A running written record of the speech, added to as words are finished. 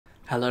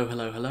Hello,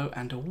 hello, hello,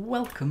 and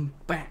welcome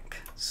back.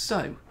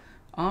 So,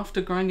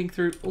 after grinding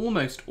through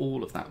almost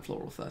all of that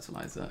floral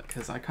fertilizer,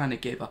 because I kind of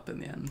gave up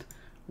in the end,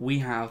 we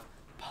have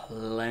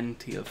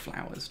plenty of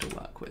flowers to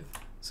work with.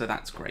 So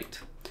that's great.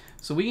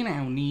 So we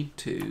now need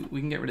to, we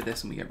can get rid of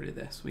this and we get rid of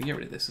this. We can get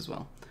rid of this as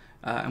well.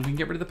 And we can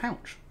get rid of the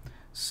pouch.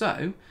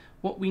 So,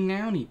 what we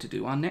now need to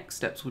do, our next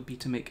steps would be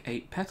to make a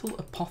petal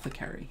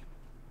apothecary,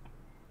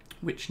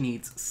 which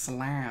needs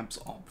slabs,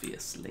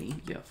 obviously,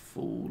 you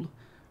fool.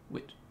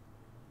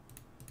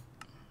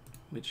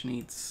 Which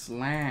needs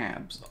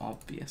slabs,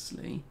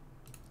 obviously.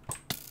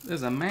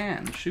 There's a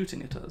man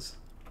shooting at us.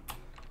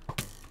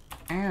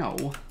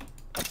 Ow.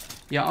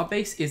 Yeah, our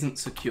base isn't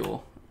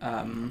secure.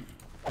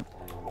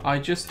 I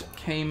just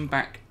came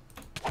back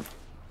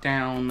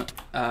down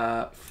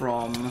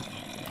from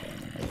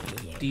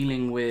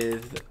dealing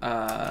with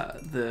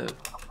the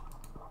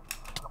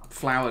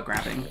flower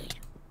grabbing.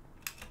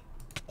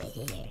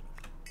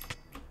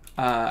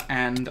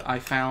 And I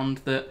found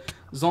that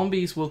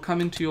zombies will come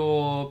into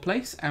your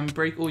place and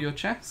break all your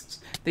chests.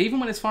 They even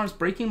went as far as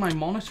breaking my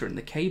monitor and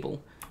the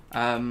cable.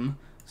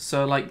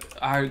 So, like,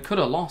 I could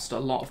have lost a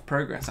lot of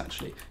progress,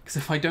 actually. Because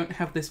if I don't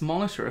have this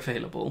monitor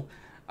available,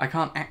 I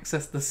can't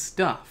access the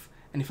stuff.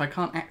 And if I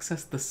can't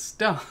access the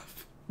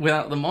stuff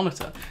without the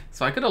monitor,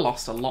 so I could have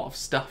lost a lot of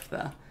stuff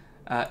there.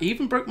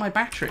 Even broke my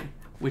battery,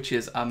 which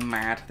is a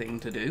mad thing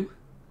to do.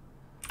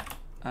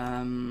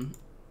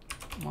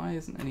 Why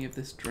isn't any of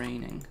this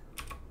draining?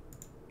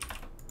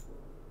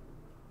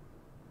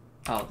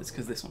 Oh, it's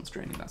because this one's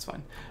draining, that's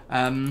fine.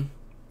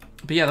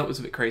 But yeah, that was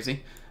a bit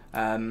crazy.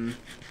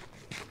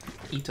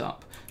 Eat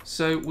up.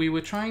 So we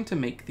were trying to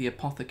make the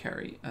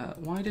apothecary.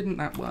 Why didn't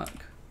that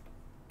work?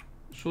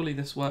 Surely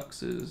this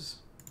works as...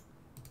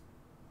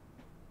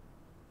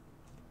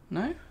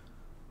 No?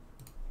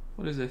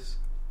 What is this?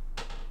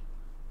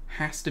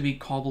 Has to be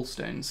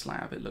cobblestone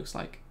slab, it looks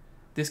like.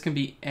 This can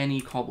be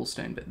any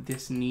cobblestone, but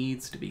this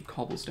needs to be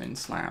cobblestone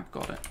slab.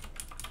 Got it.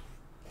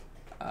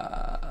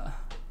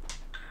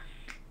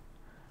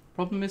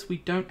 Problem is we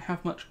don't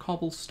have much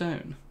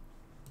cobblestone.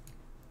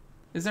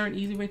 Is there an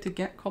easy way to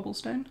get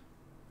cobblestone?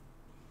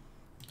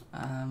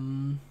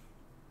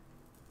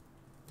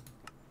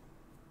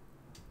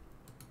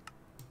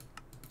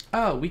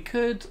 Oh, we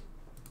could...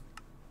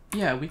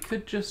 Yeah, we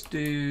could just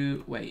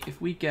do... Wait, if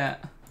we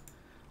get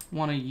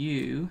one of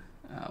you...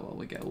 well,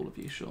 we get all of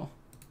you, sure.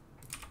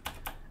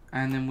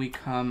 And then we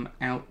come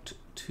out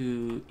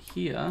to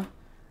here,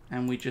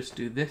 and we just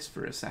do this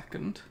for a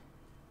second.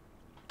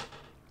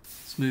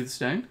 Smooth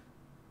stone.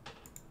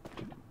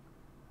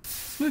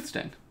 Smooth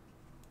stone.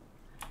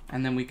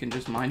 And then we can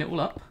just mine it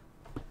all up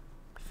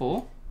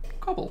for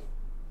cobble.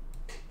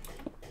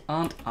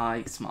 Aren't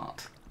I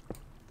smart?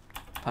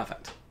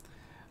 Perfect.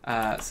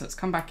 So let's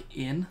come back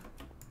in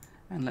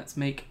and let's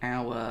make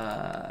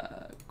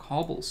our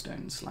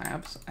cobblestone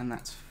slabs, and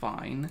that's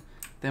fine.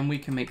 Then we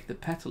can make the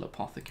petal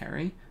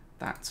apothecary.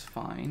 That's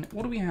fine.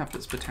 What do we have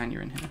that's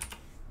Botania in here?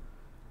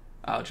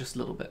 Oh, just a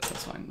little bit,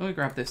 that's fine. We'll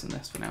grab this and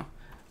this for now.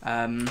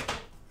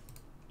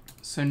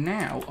 So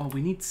now, oh,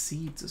 we need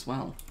seeds as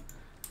well.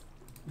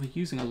 We're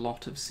using a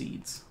lot of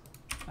seeds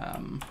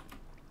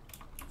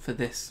for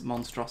this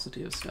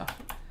monstrosity of stuff.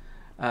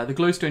 The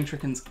glowstone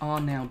chickens are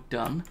now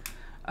done.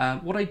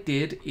 What I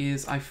did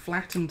is I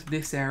flattened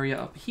this area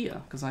up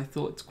here because I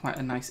thought it's quite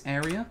a nice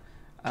area.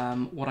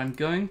 What I'm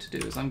going to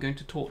do is I'm going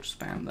to torch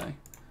spam though,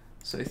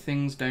 so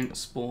things don't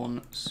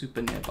spawn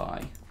super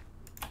nearby.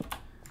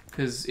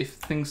 Because if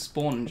things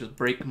spawn and just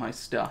break my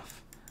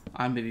stuff,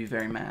 I'm going to be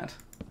very mad.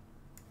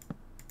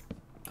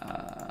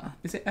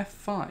 Is it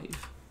F5?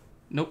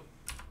 Nope,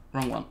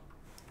 wrong one.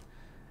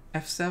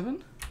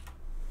 F7?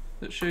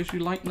 That shows you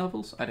light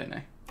levels? I don't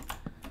know.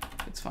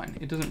 It's fine,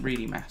 it doesn't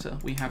really matter.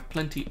 We have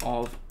plenty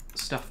of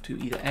stuff to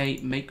either A,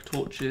 make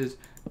torches,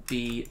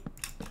 B,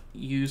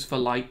 use for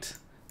light.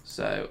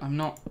 So I'm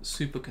not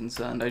super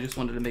concerned, I just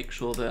wanted to make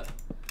sure that...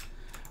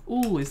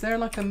 Ooh, is there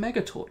like a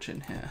mega torch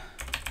in here?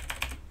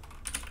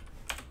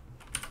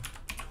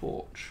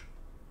 Torch.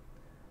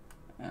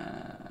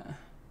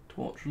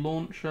 Torch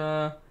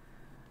launcher.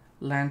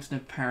 Lantern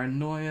of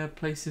Paranoia.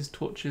 Places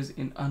torches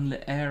in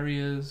unlit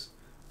areas.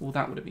 Well,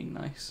 that would have been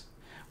nice.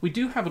 We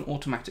do have an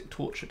automatic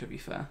torcher, to be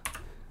fair.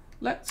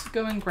 Let's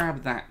go and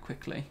grab that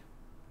quickly.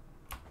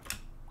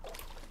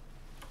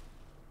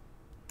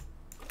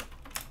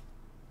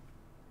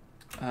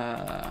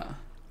 Because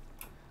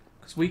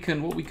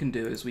what we can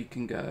do is we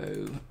can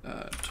go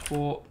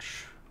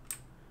torch,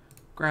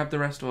 grab the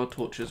rest of our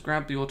torches,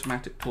 grab the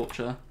automatic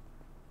torcher,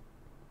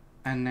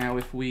 and now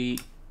if we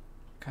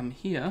come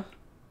here,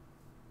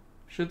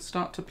 should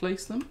start to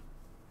place them,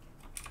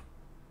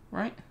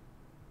 right?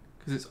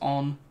 Because it's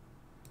on.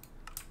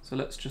 So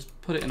let's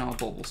just put it in our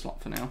bauble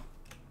slot for now.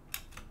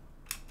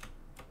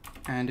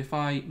 And if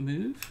I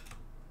move,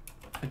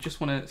 I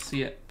just want to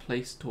see it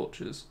place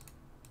torches.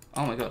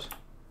 Oh my god.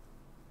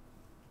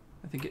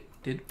 I think it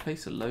did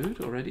place a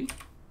load already.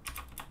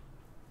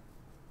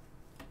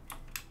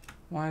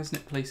 Why isn't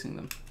it placing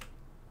them?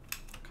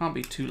 Can't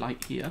be too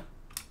light here,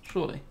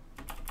 surely.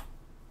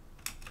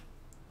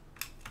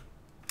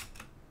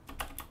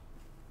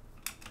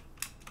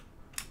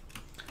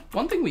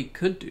 One thing we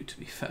could do, to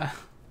be fair,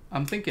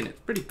 I'm thinking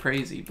it's pretty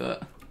crazy,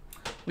 but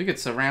we could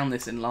surround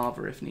this in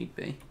lava if need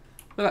be.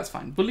 But that's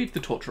fine. We'll leave the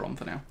torture on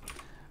for now.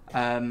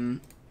 Oh,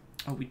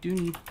 we do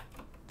need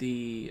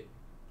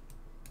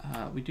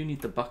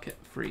the bucket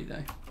free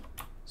though.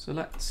 So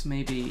let's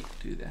maybe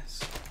do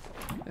this.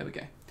 There we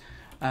go.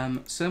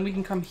 So then we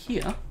can come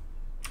here,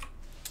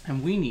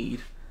 and we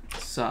need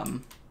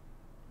some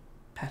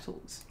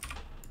petals.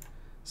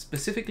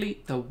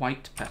 Specifically the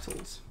white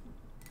petals.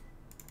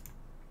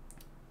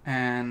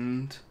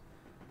 And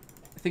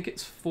I think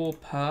it's 4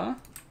 per.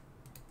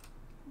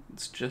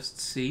 Let's just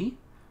see.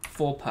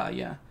 4 per,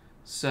 yeah.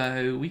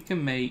 So we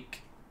can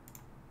make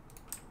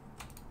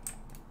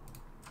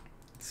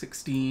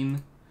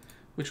 16,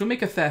 which will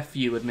make a fair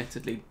few,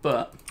 admittedly,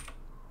 but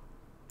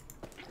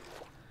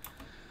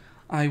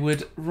I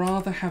would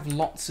rather have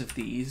lots of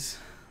these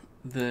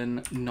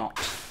than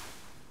not.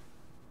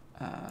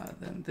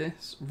 Then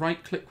this.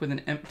 Right click with an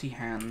empty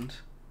hand.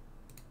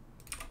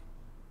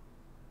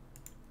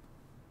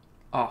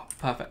 Oh,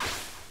 perfect.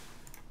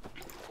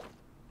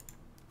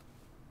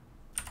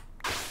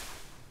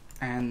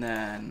 And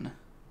then...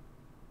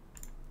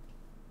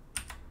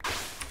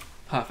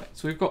 Perfect.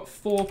 So we've got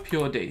 4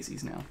 pure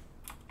daisies now.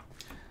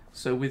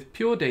 So with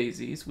pure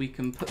daisies, we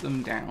can put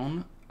them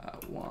down.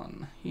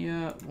 1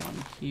 here,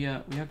 1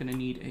 here. We are going to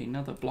need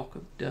another block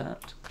of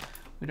dirt.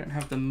 We don't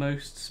have the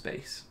most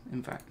space,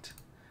 in fact,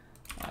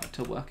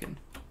 to work in.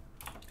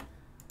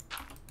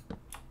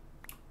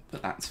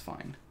 But that's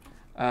fine.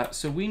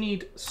 So we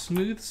need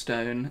smooth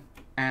stone,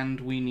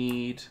 and we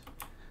need...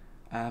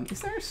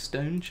 is there a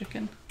stone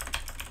chicken?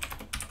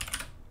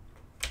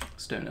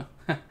 Stoner.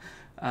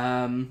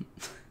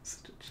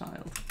 Such a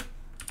child.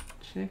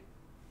 Chicken.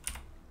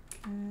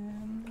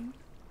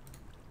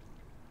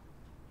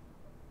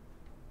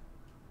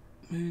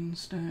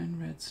 Moonstone,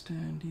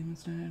 redstone,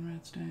 demonstone,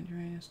 redstone,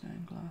 Uranus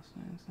stone, glass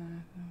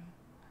stone.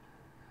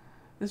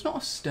 There's not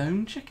a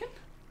stone chicken?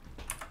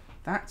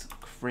 That's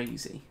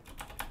crazy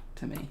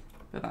to me,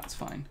 but that's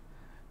fine.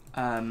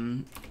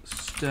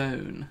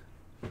 Stone.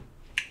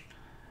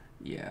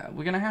 Yeah,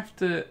 we're gonna have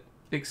to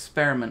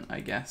experiment, I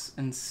guess,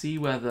 and see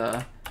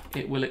whether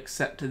it will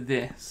accept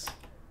this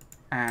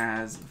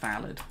as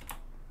valid.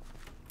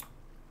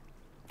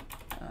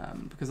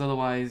 Because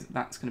otherwise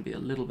that's going to be a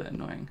little bit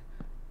annoying.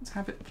 Let's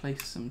have it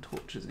place some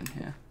torches in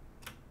here.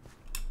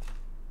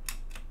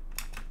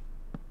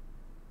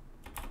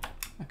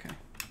 Okay.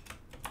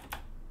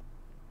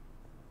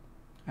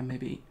 And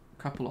maybe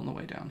a couple on the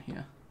way down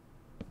here.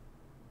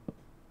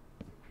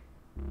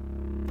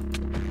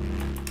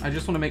 I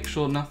just want to make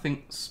sure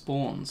nothing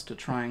spawns to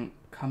try and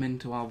come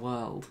into our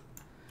world.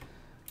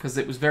 Because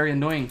it was very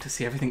annoying to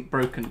see everything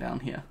broken down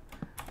here.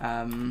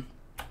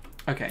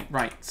 Okay,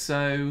 right,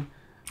 so...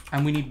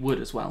 And we need wood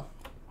as well.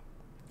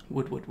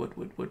 Wood.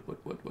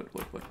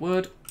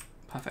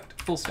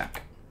 Perfect, full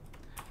stack.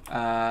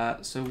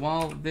 So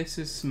while this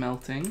is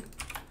smelting,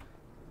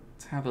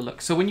 let's have a look.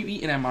 So when you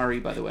eat an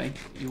MRE, by the way,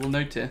 you will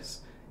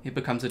notice it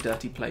becomes a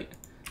dirty plate.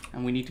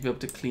 And we need to be able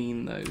to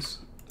clean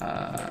those.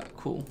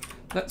 Cool.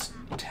 Let's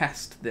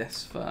test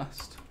this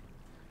first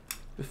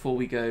before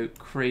we go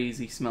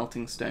crazy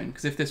smelting stone.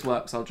 Because if this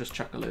works, I'll just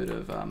chuck a load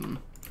of...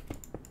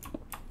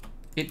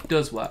 It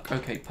does work.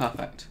 Okay,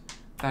 perfect.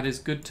 That is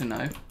good to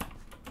know.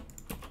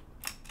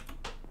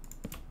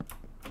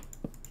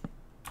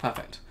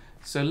 Perfect.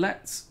 So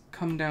let's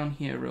come down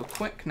here real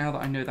quick. Now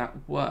that I know that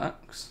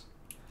works,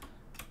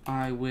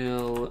 I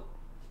will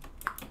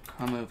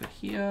come over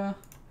here,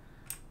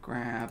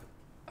 grab...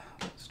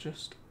 Let's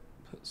just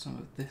put some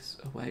of this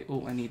away.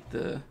 Oh, I need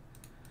to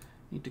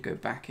go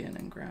back in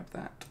and grab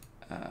that.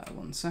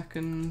 1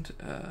 second.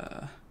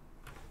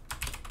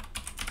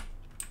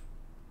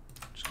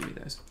 Just give me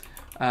those.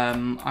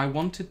 I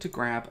wanted to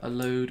grab a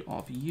load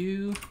of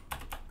you,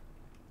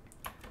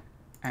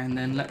 and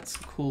then let's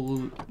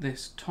call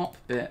this top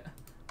bit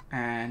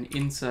and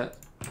insert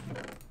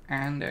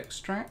and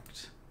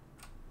extract,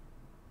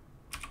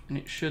 and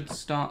it should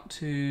start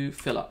to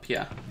fill up.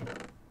 Yeah,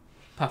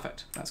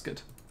 perfect, that's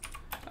good.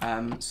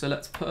 So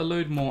let's put a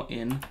load more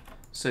in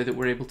so that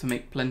we're able to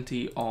make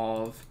plenty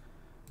of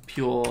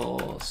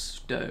pure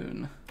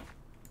stone,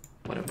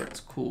 whatever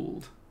it's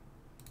called.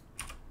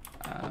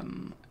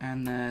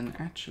 And then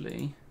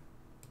actually,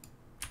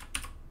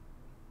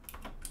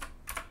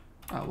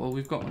 oh well,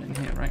 we've got one in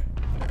here, right?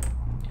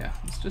 Yeah,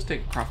 let's just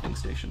take a crafting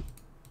station.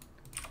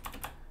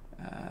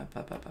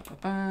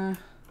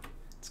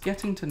 It's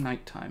getting to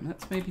nighttime.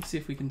 Let's maybe see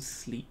if we can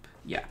sleep.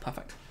 Yeah,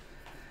 perfect.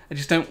 I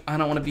don't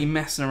want to be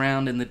messing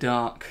around in the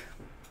dark.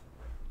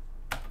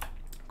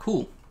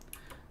 Cool.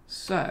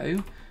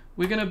 So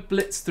we're gonna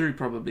blitz through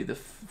probably the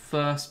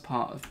first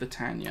part of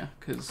Botania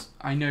because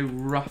I know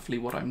roughly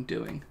what I'm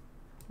doing.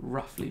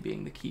 Roughly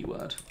being the key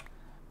word.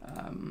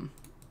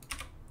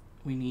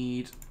 We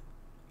need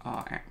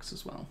our axe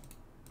as well.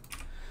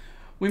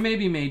 We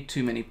maybe made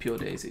too many pure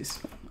daisies.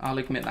 I'll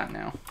admit that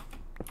now.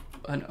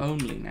 And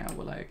only now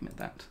will I admit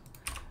that.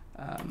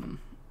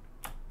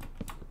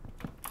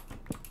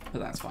 But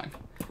that's fine.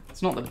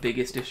 It's not the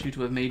biggest issue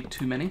to have made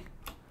too many.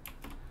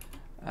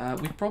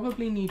 We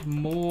probably need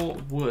more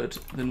wood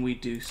than we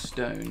do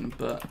stone,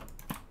 but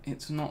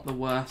it's not the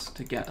worst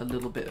to get a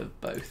little bit of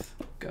both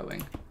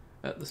going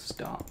at the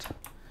start.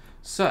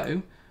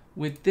 So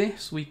with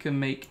this we can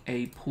make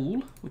a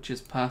pool, which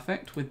is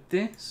perfect. With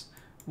this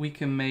we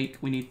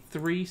need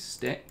 3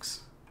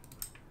 sticks,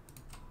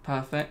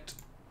 perfect,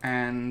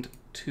 and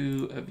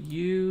 2 of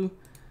you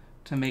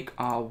to make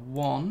our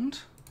wand,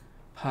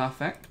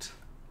 perfect.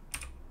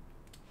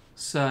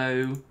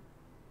 So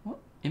what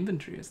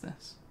inventory is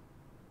this?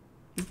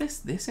 Is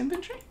this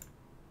inventory?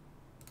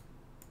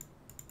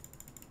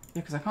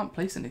 Yeah, because I can't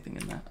place anything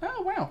in there.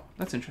 Oh, wow.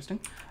 That's interesting.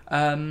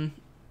 So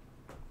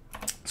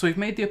we've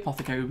made the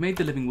apothecary, we've made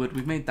the living wood,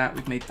 we've made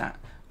that.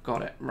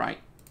 Got it. Right.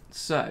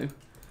 So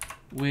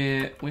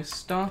we're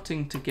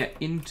starting to get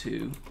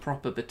into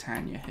proper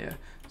Botania here.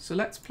 So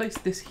let's place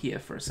this here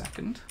for a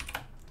second.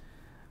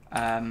 We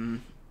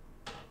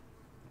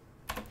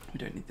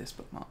don't need this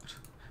bookmarked.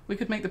 We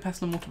could make the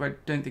pestle and mortar, but I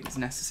don't think it's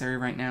necessary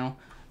right now.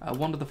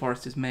 Wand of the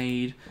Forest is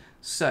made.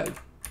 So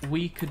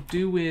we could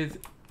do with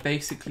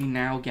basically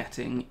now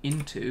getting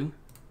into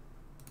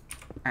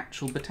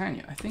actual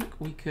Botania. I think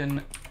we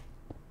can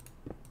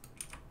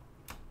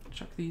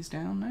chuck these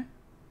down now.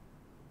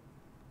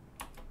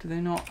 Do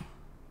they not?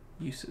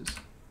 Uses.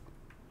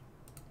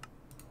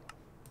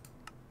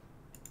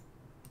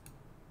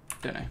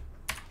 Don't know.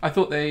 I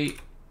thought they...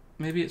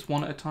 Maybe it's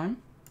one at a time?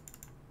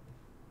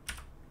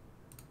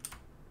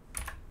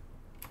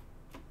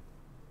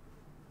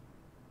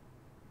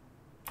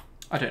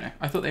 I don't know.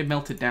 I thought they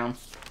melted down.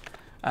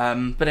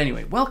 But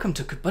anyway, welcome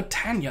to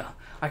Botania.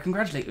 I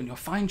congratulate you on your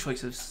fine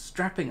choice of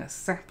strapping a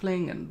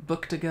sapling and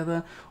book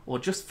together, or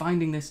just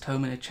finding this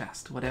tome in a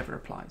chest, whatever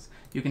applies.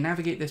 You can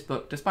navigate this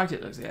book despite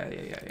it looks yada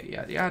yada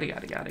yada yada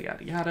yada yada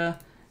yada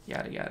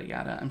yada yada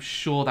yada. I'm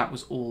sure that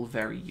was all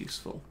very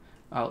useful.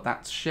 Oh,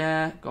 that's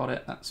share, got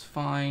it, that's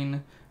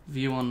fine.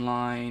 View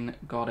online,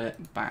 got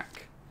it,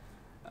 back.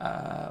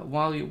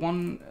 While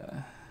you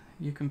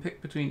you can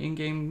pick between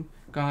in-game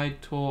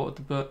guide, tour of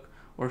the book,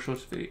 or a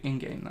short video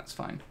in-game, that's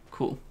fine.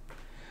 Cool.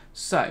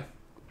 So,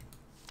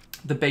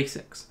 the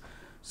basics.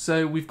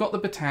 So we've got the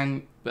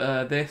Botania,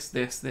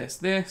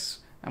 this,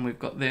 and we've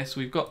got this.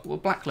 We've got, well,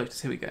 Black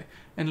Lotus, here we go.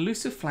 An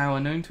elusive flower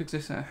known to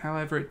exist,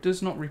 however, it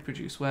does not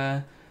reproduce.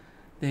 Where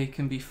they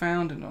can be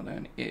found and not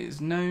known. It is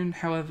known,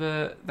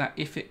 however, that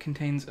if it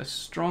contains a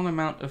strong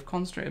amount of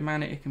concentrated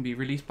mana, it can be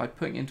released by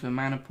putting it into a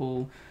mana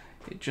pool.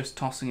 Just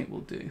tossing it will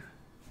do.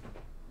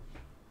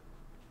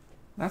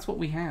 That's what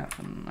we have,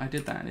 and I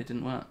did that and it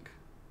didn't work.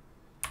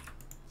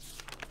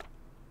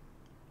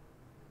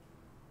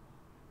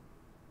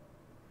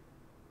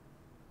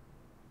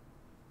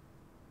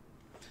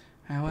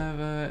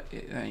 However,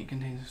 it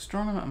contains a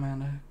strong amount of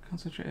mana,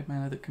 concentrated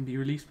mana, that can be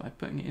released by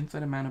putting it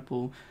inside a mana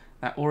pool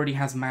that already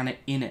has mana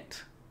in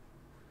it.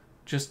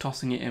 Just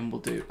tossing it in will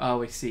do.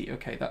 Oh, I see.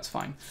 Okay, that's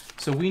fine.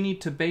 So we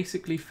need to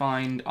basically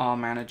find our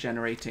mana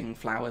generating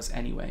flowers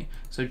anyway.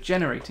 So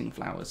generating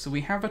flowers. So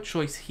we have a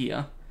choice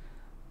here.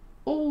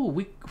 Oh,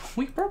 we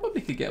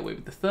probably could get away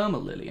with the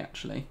thermal lily,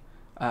 actually.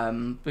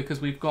 Because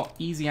we've got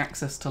easy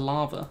access to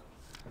lava.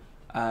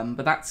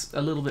 But that's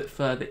a little bit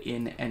further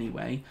in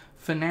anyway.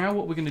 For now,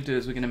 what we're going to do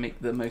is we're going to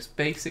make the most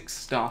basic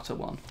starter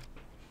one,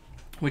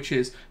 which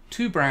is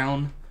 2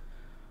 brown,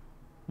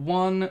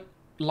 1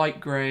 light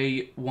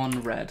grey,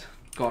 1 red.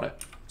 Got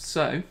it.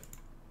 So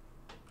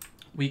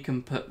we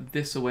can put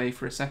this away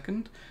for a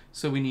second.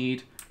 So we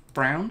need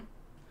brown,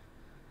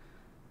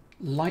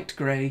 light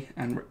grey,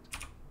 and red.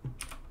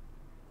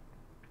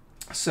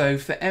 So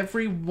for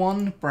every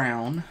 1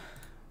 brown,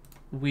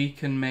 we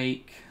can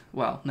make,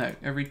 well, no,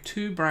 every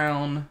 2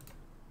 brown,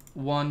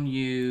 1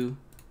 U,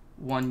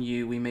 1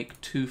 U, we make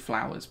 2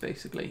 flowers,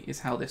 basically, is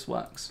how this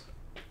works.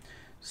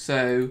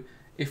 So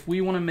if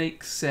we want to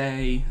make,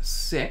 say,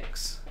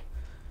 6,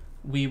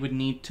 we would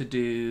need to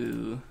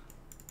do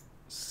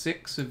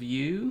 6 of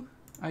you,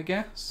 I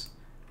guess,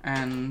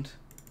 and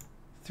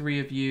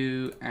 3 of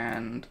you,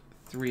 and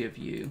 3 of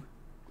you.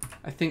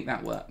 I think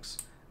that works.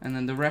 And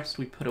then the rest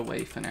we put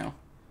away for now.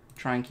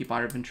 Try and keep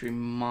our inventory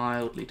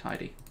mildly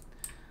tidy.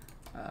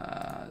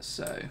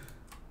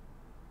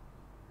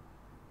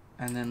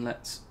 And then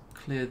let's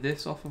clear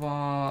this off of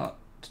our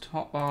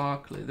top bar,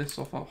 clear this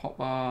off our hot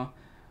bar.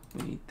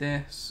 We need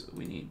this,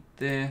 we need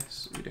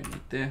this, we don't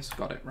need this.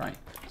 Got it, right.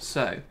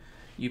 So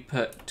you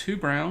put 2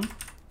 brown,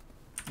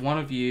 1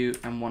 of you,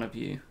 and 1 of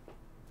you.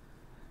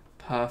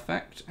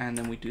 Perfect. And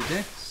then we do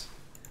this.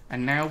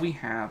 And now we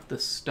have the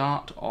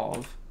start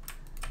of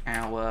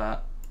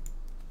our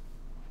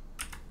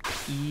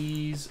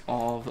ease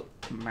of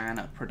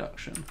mana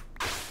production.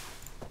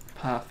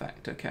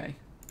 Perfect, okay.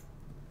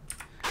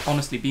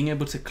 Honestly, being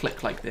able to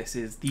click like this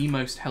is the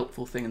most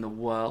helpful thing in the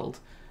world.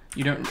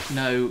 You don't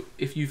know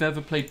if you've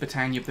ever played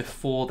Botania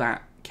before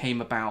that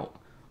came about.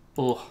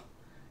 Oh,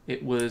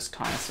 it was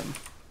tiresome.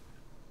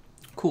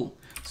 Cool.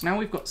 So now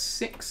we've got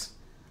 6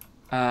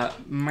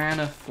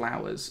 mana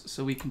flowers.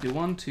 So we can do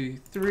 1, 2,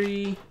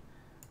 3,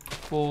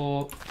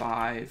 4,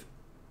 5.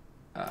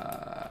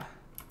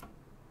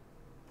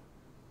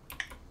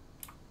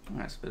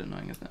 That's a bit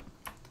annoying, isn't it?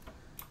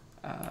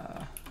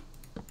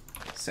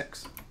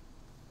 6.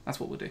 That's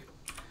what we'll do.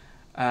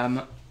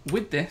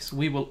 With this,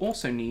 we will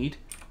also need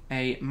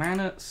a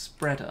mana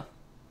spreader.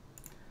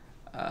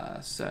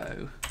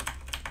 So,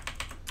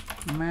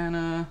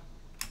 mana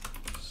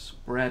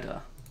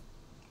spreader.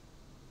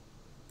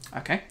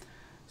 Okay,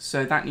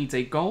 so that needs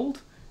a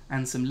gold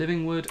and some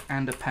living wood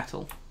and a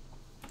petal.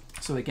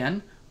 So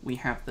again, we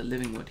have the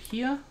living wood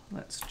here.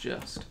 Let's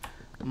just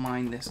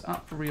mine this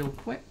up real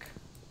quick.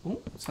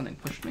 Oh, something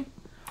pushed me.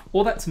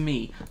 Or that's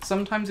me.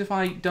 Sometimes if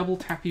I double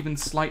tap even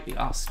slightly,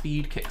 our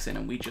speed kicks in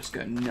and we just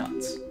go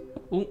nuts.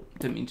 Oh,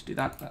 didn't mean to do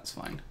that. That's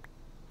fine.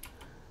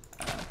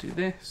 Do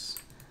this.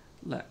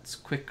 Let's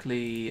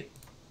quickly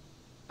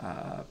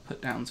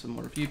put down some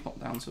more of you, pop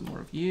down some more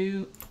of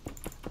you.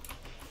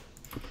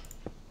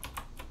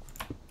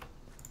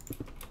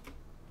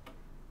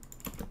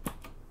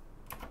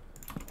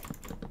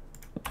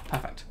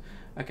 Perfect.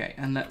 Okay,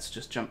 and let's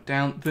just jump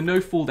down. The no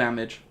fall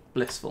damage,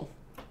 blissful.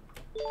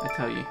 I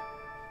tell you,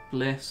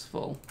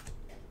 blissful.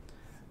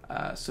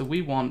 So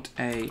we want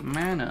a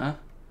mana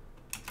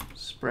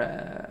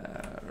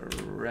spreader.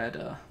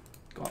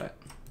 Got it.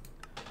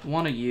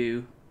 One of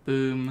you.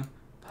 Boom.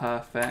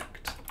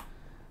 Perfect.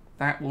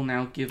 That will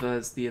now give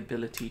us the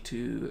ability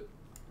to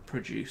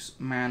produce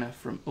mana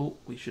from... Oh,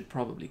 we should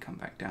probably come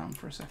back down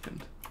for a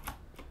second.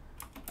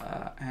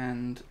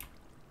 And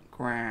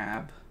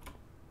grab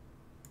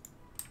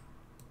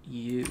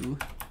you.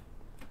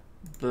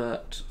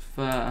 But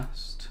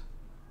first...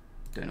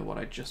 Don't know what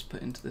I just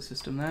put into the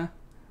system there.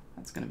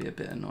 That's going to be a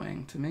bit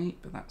annoying to me,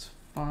 but that's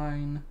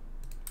fine.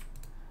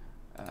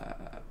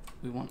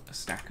 We want a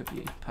stack of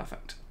you.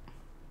 Perfect.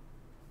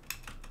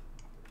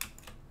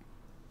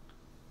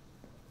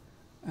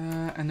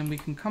 And then we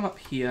can come up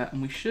here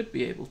and we should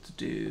be able to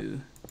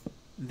do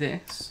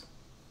this.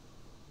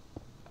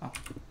 Oh,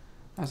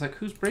 I was like,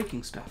 who's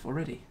breaking stuff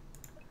already?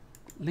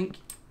 Link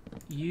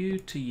you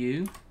to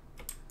you.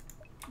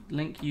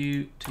 Link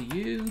you to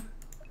you.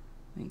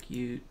 Link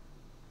you.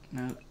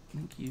 No,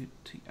 link you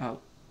to... Oh.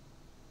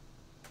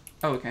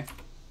 Oh, okay.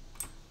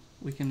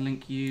 We can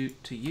link you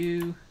to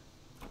you.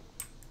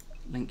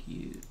 Link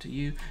you to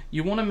you.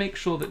 You want to make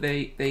sure that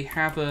they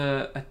have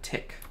a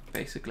tick,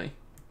 basically.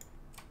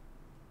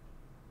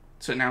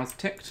 So now it's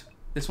ticked.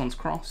 This one's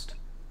crossed.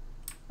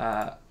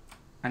 And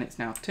it's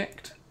now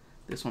ticked.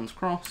 This one's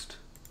crossed.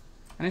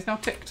 And it's now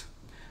ticked.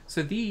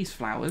 So these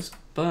flowers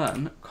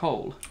burn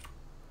coal.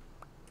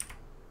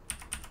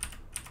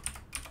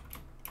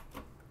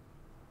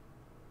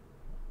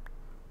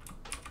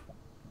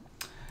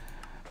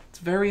 It's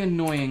very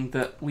annoying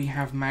that we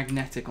have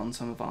magnetic on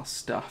some of our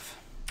stuff,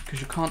 because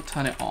you can't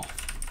turn it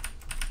off.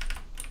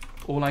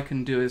 All I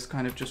can do is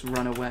kind of just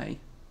run away.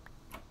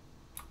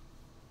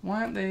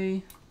 Why aren't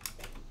they...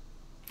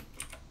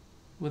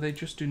 Will they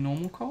just do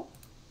normal coal?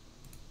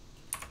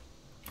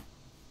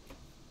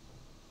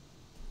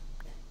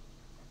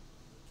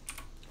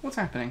 What's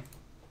happening?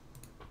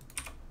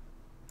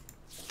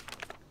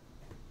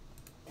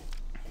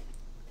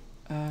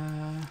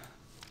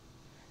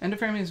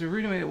 Endoframe is a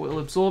rudiment that will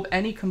absorb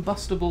any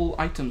combustible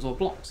items or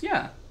blocks.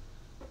 Yeah.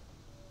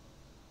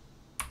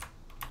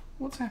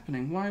 What's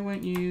happening? Why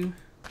won't you...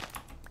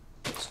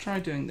 Let's try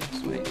doing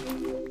this. Wait.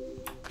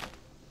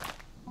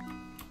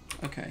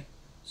 Okay.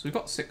 So we've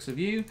got 6 of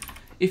you.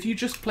 If you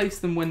just place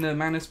them when the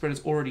mana spread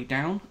is already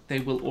down, they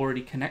will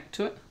already connect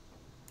to it.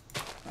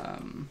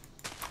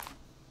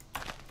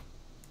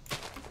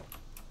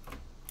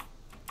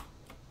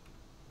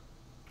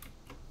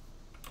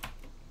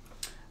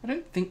 I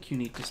don't think you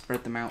need to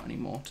spread them out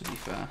anymore, to be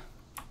fair.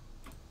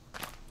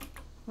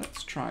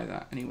 Let's try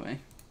that anyway.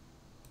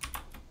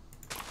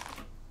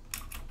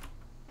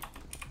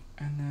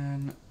 And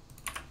then...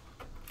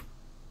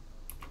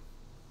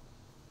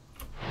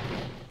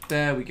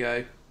 There we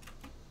go.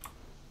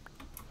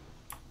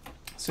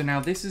 So now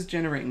this is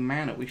generating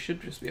mana. We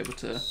should just be able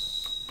to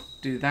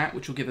do that,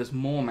 which will give us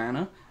more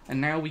mana.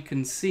 And now we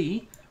can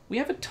see we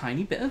have a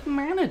tiny bit of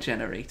mana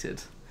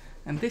generated.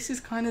 And this is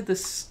kind of the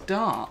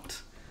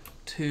start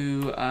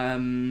to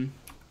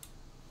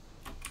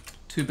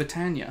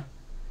Botania.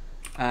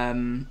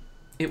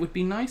 It would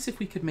be nice if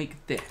we could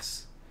make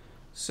this.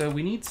 So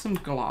we need some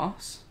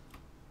glass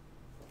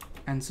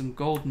and some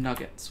gold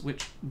nuggets,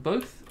 which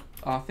both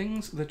are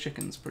things the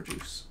chickens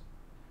produce.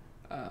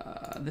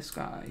 This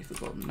guy for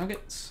golden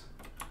nuggets,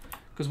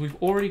 because we've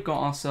already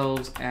got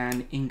ourselves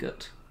an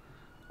ingot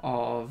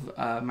of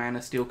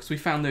mana steel, because we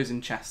found those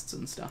in chests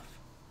and stuff.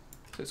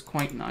 So it's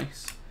quite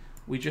nice.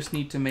 We just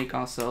need to make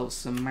ourselves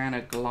some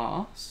mana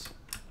glass.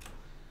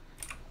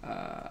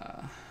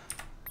 There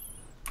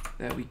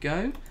we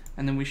go.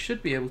 And then we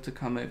should be able to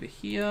come over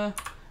here.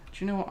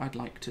 Do you know what I'd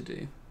like to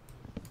do?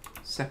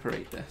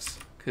 Separate this,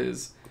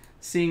 because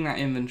seeing that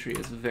inventory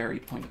is very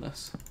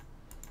pointless.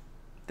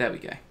 There we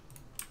go.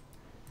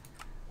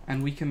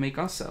 And we can make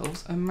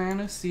ourselves a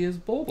Mana Seer's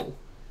Bauble.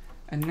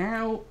 And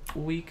now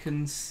we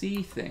can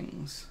see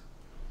things.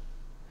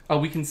 Oh,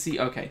 we can see,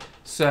 okay.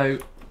 So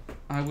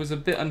I was a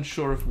bit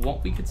unsure of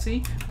what we could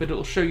see, but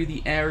it'll show you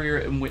the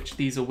area in which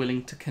these are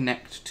willing to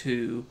connect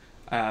to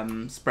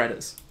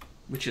spreaders.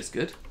 which is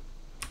good.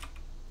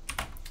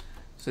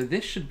 So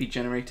this should be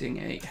generating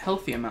a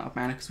healthy amount of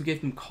mana because we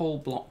gave them coal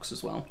blocks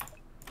as well.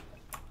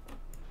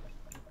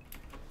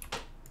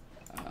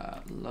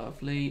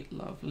 Lovely,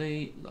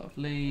 lovely,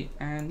 lovely,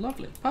 and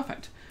lovely.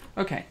 Perfect.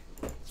 Okay.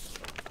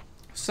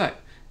 So,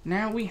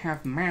 now we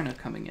have mana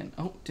coming in.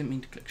 Oh, didn't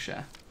mean to click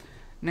share.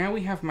 Now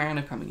we have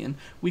mana coming in.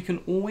 We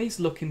can always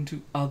look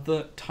into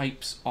other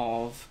types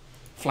of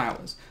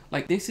flowers.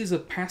 Like this is a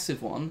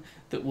passive one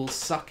that will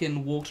suck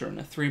in water in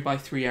a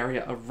 3x3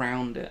 area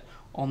around it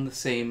on the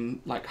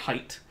same like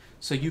height.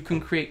 So you can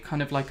create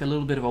kind of like a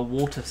little bit of a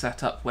water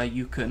setup where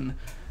you can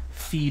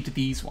feed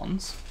these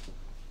ones.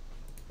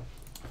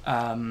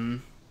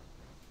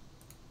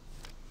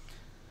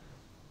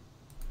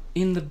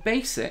 In the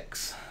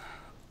basics,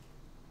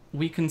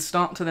 we can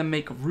start to then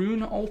make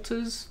rune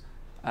altars.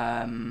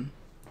 Seems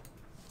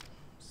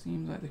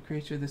like the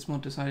creator of this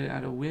mod decided to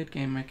add a weird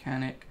game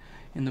mechanic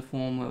in the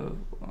form of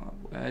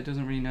it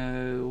doesn't really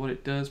know what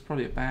it does,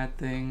 probably a bad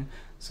thing.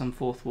 Some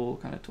fourth wall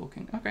kind of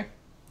talking. Okay,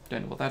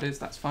 don't know what that is,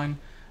 that's fine.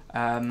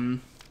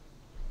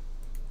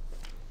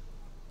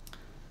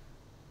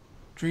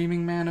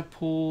 Dreaming mana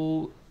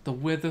pool, the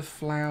wither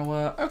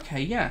flower.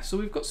 Okay, yeah, so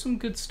we've got some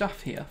good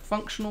stuff here.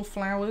 Functional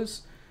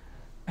flowers.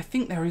 I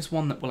think there is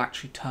one that will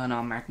actually turn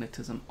our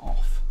magnetism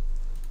off,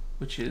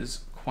 which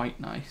is quite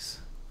nice.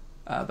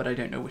 But I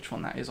don't know which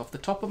one that is off the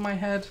top of my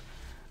head.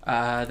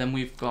 Then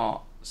we've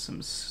got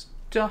some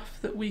stuff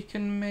that we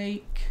can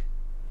make.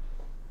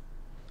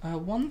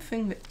 One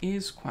thing that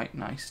is quite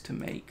nice to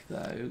make,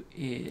 though,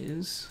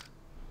 is...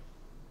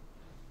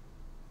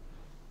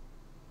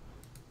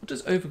 What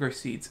does overgrowth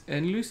seeds?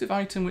 An elusive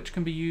item which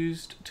can be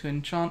used to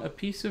enchant a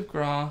piece of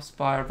grass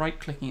via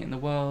right-clicking it in the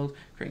world,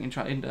 creating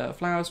enchanted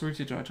flowers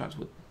rooted to enchantments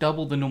with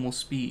double the normal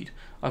speed.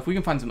 If we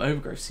can find some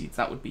overgrowth seeds,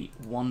 that would be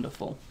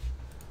wonderful.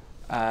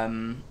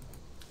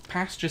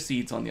 Pasture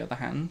seeds, on the other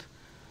hand.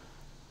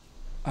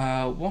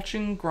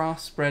 Watching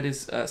grass spread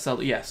is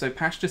seldom. Yeah, so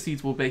pasture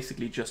seeds will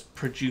basically just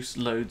produce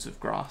loads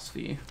of grass for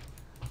you,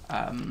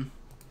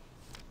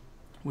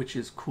 which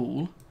is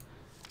cool.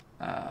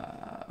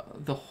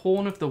 The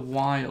Horn of the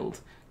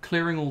Wild,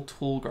 clearing all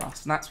tall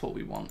grass, and that's what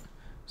we want.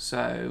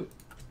 So,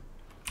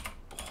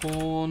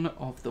 Horn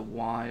of the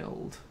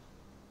Wild.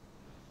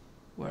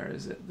 Where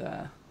is it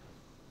there?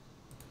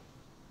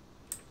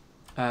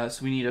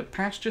 So we need a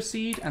pasture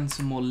seed and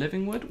some more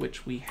living wood,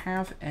 which we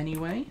have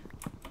anyway.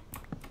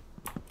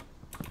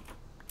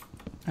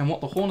 And what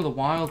the Horn of the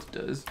Wild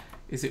does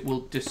is it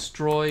will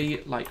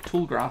destroy like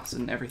tall grass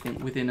and everything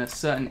within a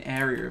certain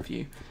area of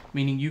you,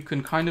 meaning you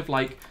can kind of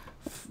like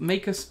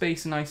make a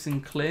space nice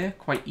and clear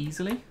quite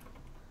easily.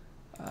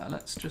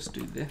 Let's just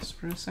do this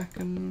for a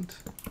second,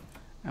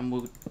 and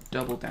we'll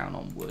double down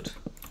on wood.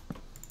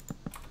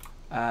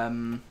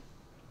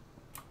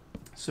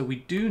 So we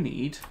do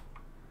need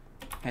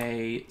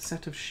a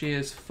set of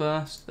shears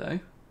first, though,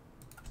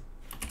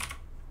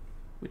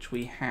 which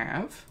we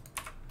have.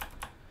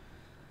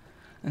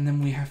 And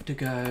then we have to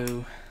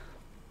go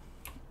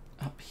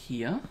up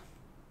here.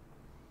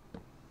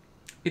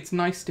 It's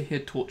nice to hear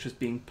torches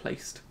being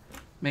placed.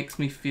 Makes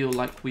me feel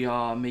like we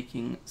are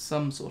making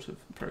some sort of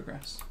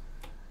progress.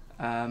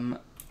 And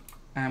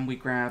we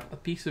grab a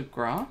piece of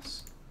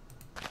grass.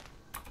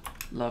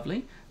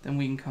 Lovely. Then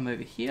we can come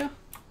over here.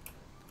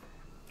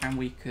 And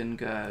we can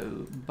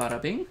go bada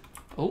bing.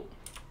 Oh.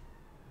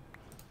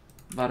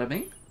 Bada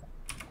bing.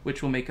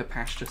 Which will make a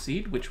pasture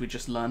seed, which we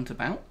just learnt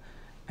about.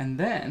 And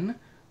then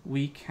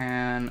we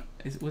can...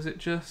 was it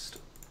just...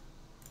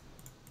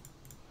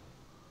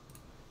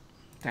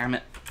 Damn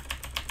it.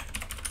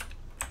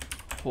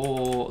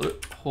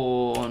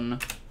 Horn.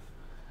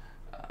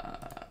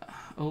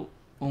 Oh,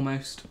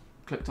 almost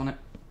clicked on it.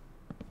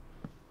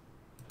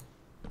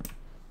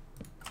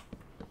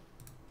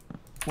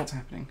 What's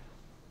happening?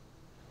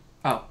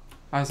 Oh,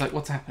 I was like,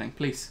 what's happening?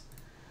 Please.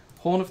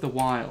 Horn of the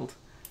Wild.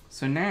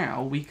 So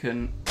now we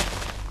can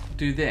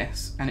do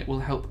this, and it will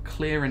help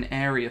clear an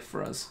area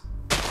for us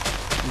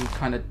and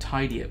kind of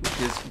tidy it,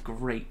 which is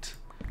great.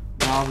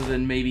 Rather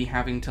than maybe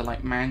having to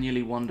like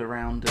manually wander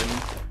around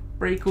and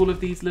break all of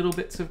these little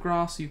bits of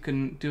grass, you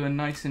can do a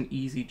nice and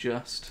easy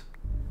just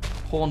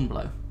horn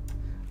blow,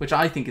 which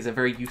I think is a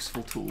very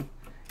useful tool.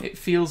 It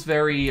feels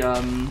very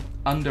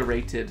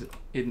underrated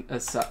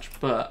as such,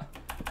 but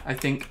I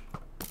think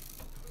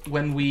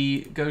when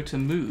we go to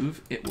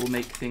move, it will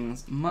make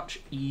things much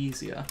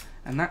easier.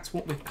 And that's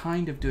what we're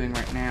kind of doing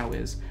right now,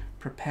 is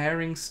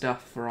preparing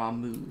stuff for our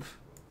move.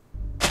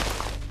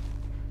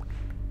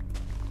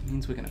 It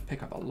means we're going to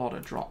pick up a lot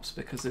of drops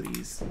because of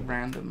these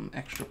random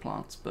extra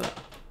plants, but...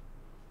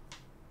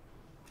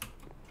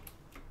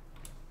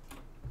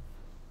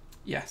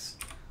 yes,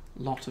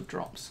 a lot of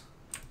drops.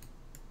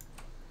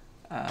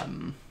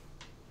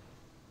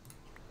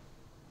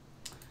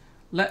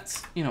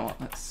 Let's, you know what,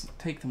 let's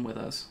take them with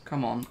us.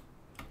 Come on.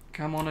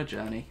 Come on a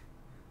journey.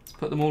 Let's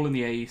put them all in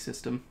the AE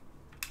system.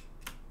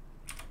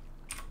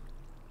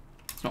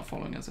 It's not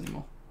following us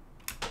anymore.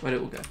 Where'd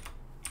it all go?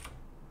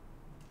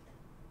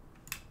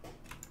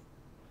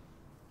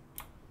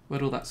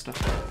 Where'd all that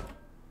stuff go?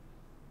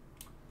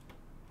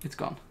 It's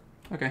gone.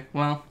 Okay,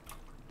 well,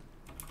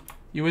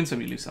 you win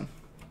some, you lose some.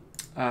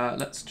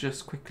 Let's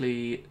just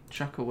quickly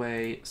chuck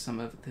away some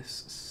of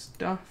this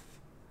stuff.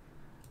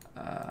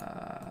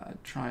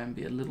 Try and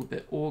be a little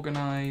bit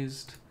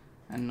organized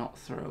and not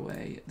throw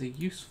away the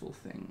useful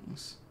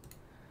things.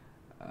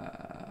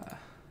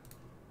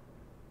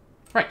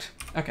 Right,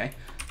 okay.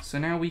 So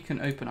now we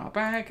can open our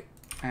bag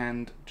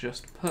and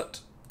just put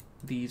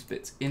these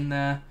bits in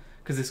there,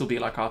 because this will be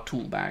like our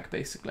tool bag,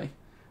 basically,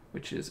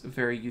 which is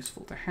very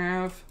useful to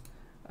have.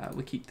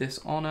 We keep this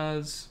on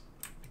us.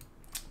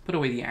 Put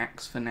away the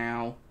axe for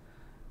now.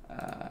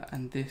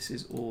 And this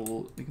is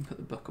all... We can put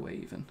the book away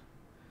even.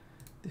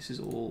 This is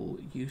all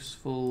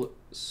useful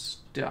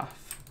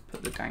stuff.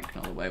 Put the dank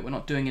knol away. We're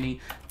not doing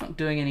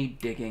any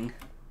digging.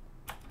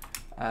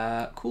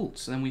 Cool.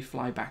 So then we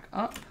fly back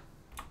up.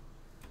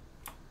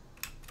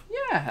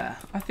 Yeah,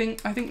 I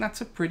think that's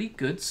a pretty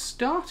good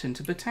start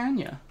into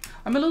Botania.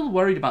 I'm a little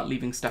worried about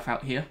leaving stuff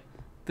out here,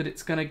 that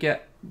it's gonna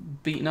get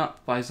beaten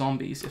up by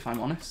zombies, if I'm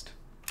honest.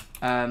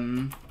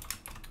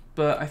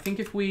 But I think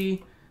if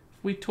we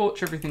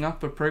torch everything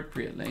up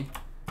appropriately,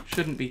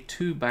 shouldn't be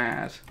too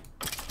bad.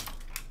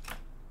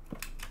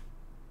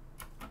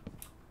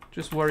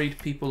 Just worried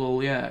people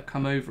will, yeah,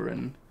 come over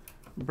and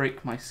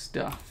break my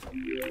stuff,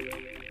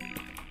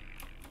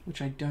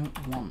 which I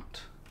don't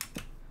want.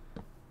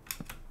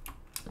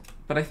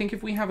 But I think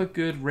if we have a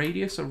good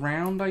radius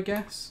around, I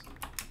guess,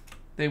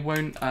 they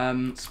won't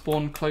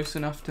spawn close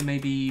enough to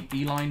maybe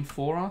beeline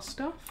for our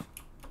stuff?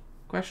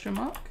 Question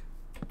mark?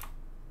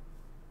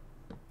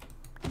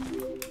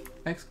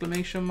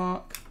 Exclamation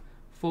mark?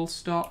 Full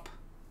stop?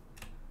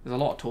 There's a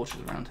lot of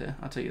torches around here,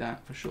 I'll tell you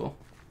that for sure.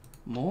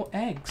 More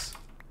eggs.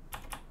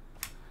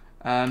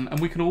 And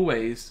we can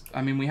always,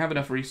 I mean, we have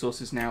enough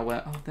resources now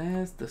where, oh,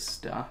 there's the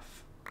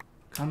stuff.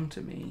 Come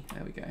to me.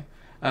 There we go.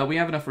 We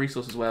have enough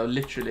resources where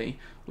literally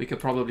we could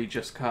probably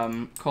just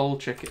come cold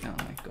chicken. Oh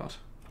my god.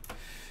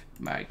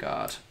 My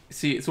god.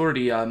 See, it's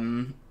already,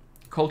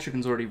 cold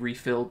chicken's already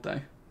refilled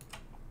though,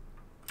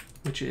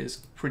 which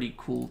is pretty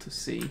cool to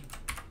see.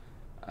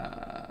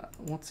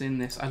 What's in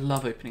this? I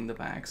love opening the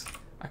bags.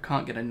 I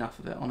can't get enough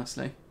of it,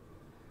 honestly.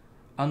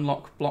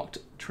 Unlock blocked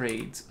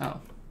trades. Oh.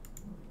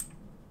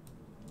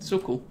 Still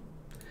cool.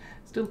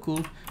 Still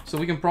cool. So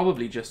we can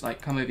probably just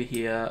like come over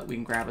here, we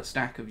can grab a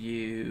stack of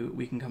you,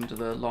 we can come to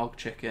the log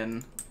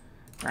chicken,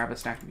 grab a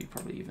stack of you,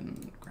 probably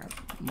even grab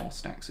more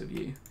stacks of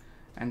you,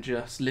 and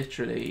just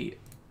literally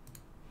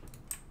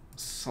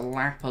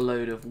slap a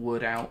load of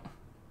wood out.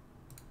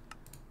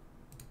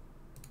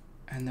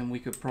 And then we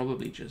could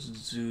probably just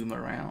zoom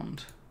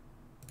around.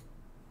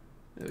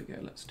 There we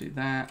go, let's do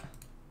that.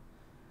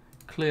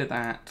 Clear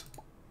that.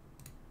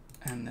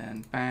 And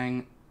then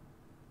bang.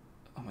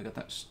 Oh my god,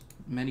 that's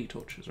many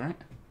torches, right?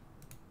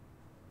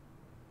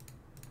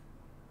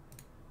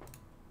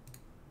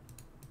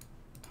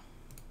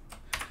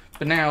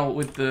 But now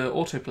with the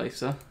auto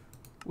placer,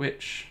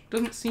 which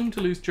doesn't seem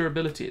to lose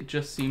durability, it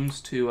just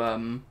seems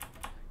to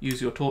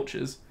use your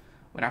torches,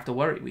 we don't have to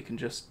worry. We can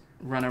just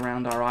run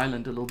around our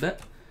island a little bit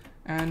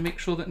and make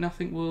sure that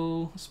nothing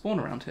will spawn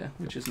around here,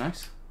 which is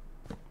nice.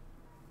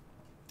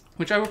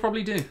 Which I will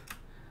probably do.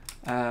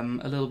 A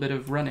little bit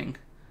of running,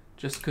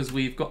 just because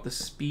we've got the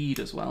speed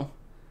as well.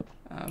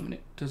 And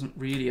it doesn't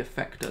really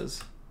affect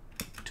us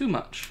too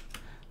much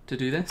to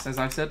do this. As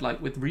I've said,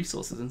 like with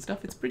resources and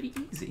stuff, it's pretty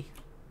easy.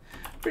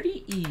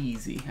 Pretty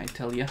easy, I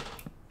tell ya.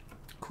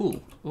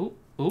 Cool. Oh,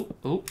 oh,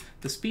 oh.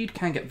 The speed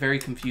can get very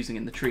confusing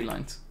in the tree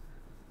lines.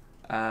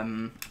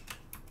 But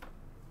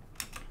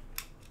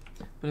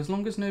as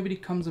long as nobody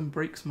comes and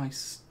breaks my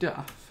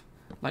stuff,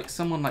 like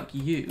someone like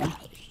you.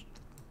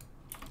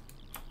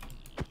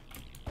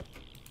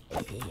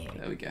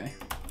 There we go.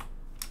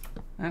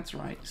 That's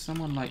right,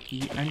 someone like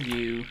you and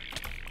you.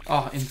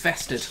 Oh,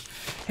 invested.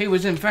 He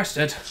was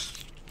invested.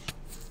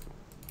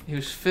 He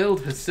was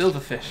filled with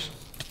silverfish.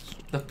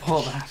 The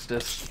poor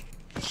bastard.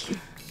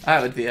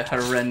 That would be a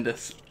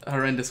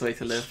horrendous way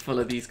to live, full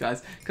of these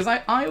guys. Because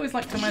I always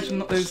like to imagine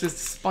those as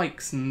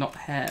spikes and not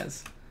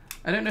hairs.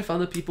 I don't know if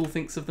other people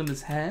think of them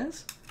as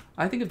hairs.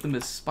 I think of them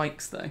as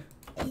spikes, though.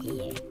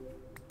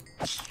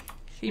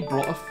 He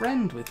brought a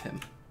friend with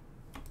him.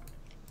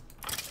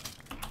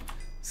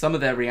 Some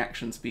of their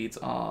reaction speeds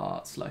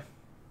are slow.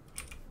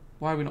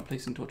 Why are we not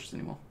placing torches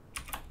anymore?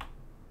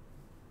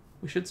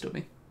 We should still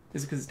be.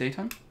 Is it because it's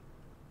daytime?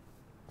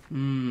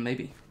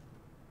 Maybe.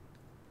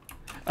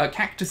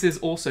 Cactuses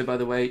also, by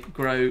the way,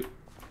 grow...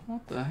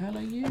 What the hell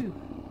are you?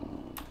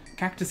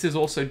 Cactuses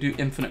also do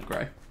infinite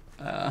grow.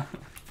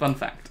 Fun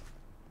fact.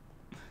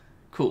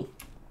 Cool.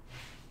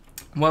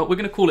 Well, we're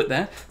going to call it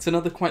there. It's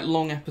another quite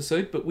long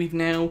episode, but we've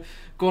now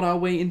got our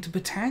way into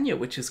Botania,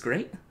 which is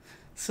great.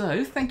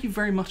 So, thank you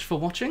very much for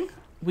watching.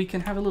 We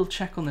can have a little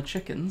check on the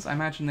chickens. I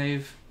imagine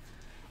they've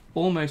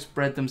almost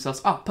bred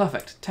themselves. Ah,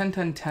 perfect. 10,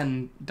 10,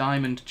 10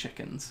 diamond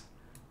chickens.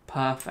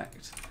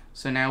 Perfect.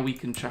 So now we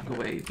can chuck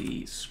away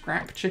the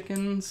scrap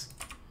chickens.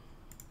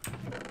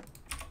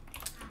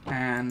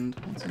 And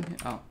what's in here?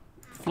 Oh,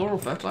 floral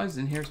fertilizer's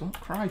in here as well.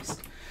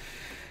 Christ.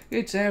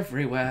 It's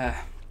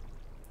everywhere.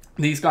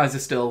 These guys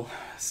are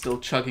still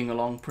chugging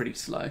along pretty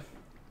slow,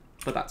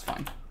 but that's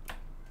fine.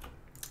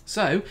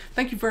 So,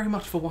 thank you very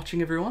much for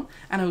watching, everyone,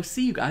 and I will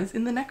see you guys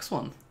in the next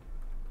one.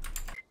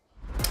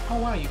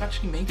 Oh wow, you've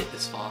actually made it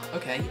this far.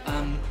 Okay,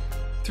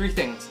 3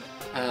 things.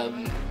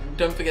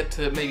 Don't forget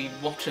to maybe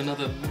watch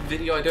another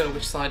video. I don't know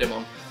which side I'm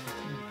on.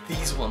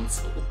 These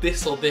ones,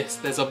 this or this,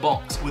 there's a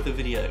box with a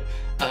video.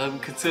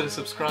 Consider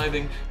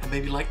subscribing and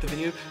maybe like the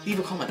video. Leave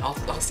a comment,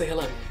 I'll say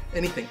hello.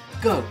 Anything.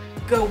 Go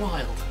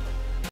wild.